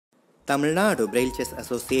Tamilnadu Braille Chess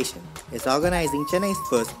Association is organizing Chennai's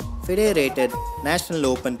first FIDE Rated National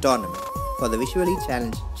Open Tournament for the visually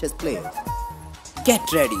challenged chess players. Get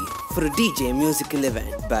ready for a DJ musical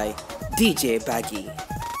event by DJ Baggy,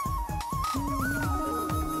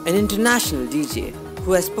 an international DJ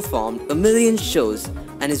who has performed 1 million shows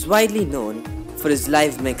and is widely known for his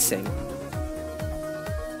live mixing.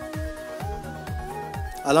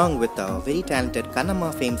 Along with our very talented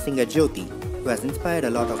Kannamma famed singer Jyoti, who has inspired a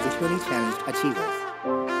lot of visually challenged achievers.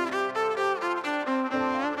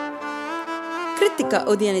 Kritika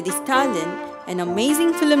Udayanidhi Stalin, an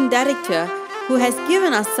amazing film director who has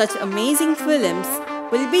given us such amazing films,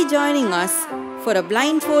 will be joining us for a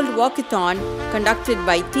blindfold walkathon conducted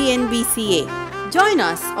by Tnbca. Join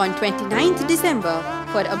us on 29th December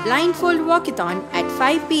for a blindfold walkathon at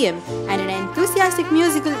 5 p.m. and an enthusiastic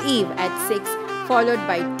musical eve at 6, followed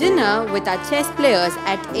by dinner with our chess players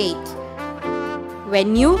at 8.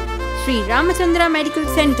 Venue: Sri Ramachandra Medical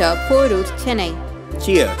Center, Porur, Chennai.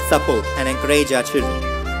 Cheer, support and encourage our children.